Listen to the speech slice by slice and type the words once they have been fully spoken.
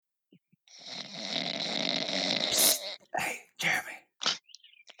Hey, Jeremy.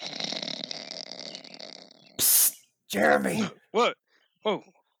 Psst, Jeremy. What? Whoa,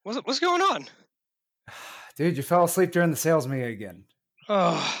 what's going on? Dude, you fell asleep during the sales meeting again.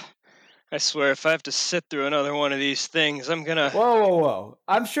 Oh, I swear if I have to sit through another one of these things, I'm gonna... Whoa.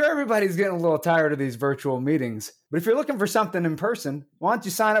 I'm sure everybody's getting a little tired of these virtual meetings, but if you're looking for something in person, why don't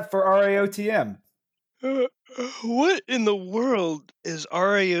you sign up for RAOTM? What in the world is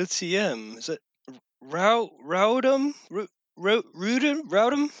RAOTM? Is it RAOTM?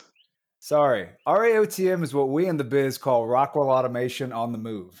 RAOTM? Sorry, RAOTM is what we in the biz call Rockwell Automation on the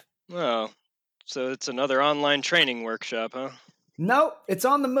Move. Oh, so it's another online training workshop, huh? Nope, it's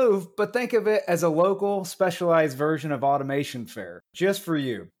on the move, but think of it as a local, specialized version of Automation Fair, just for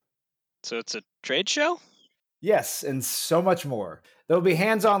you. So it's a trade show? Yes, and so much more. There'll be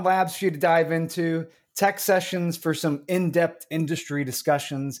hands-on labs for you to dive into, tech sessions for some in-depth industry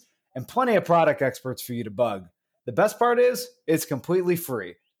discussions, and plenty of product experts for you to bug. The best part is, it's completely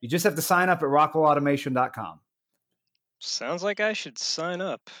free. You just have to sign up at rockwellautomation.com. Sounds like I should sign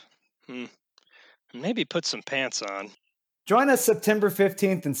up. Maybe put some pants on. Join us September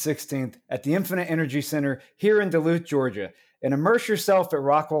 15th and 16th at the Infinite Energy Center here in Duluth, Georgia, and immerse yourself at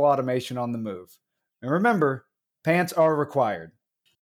Rockwell Automation on the Move. And remember, pants are required.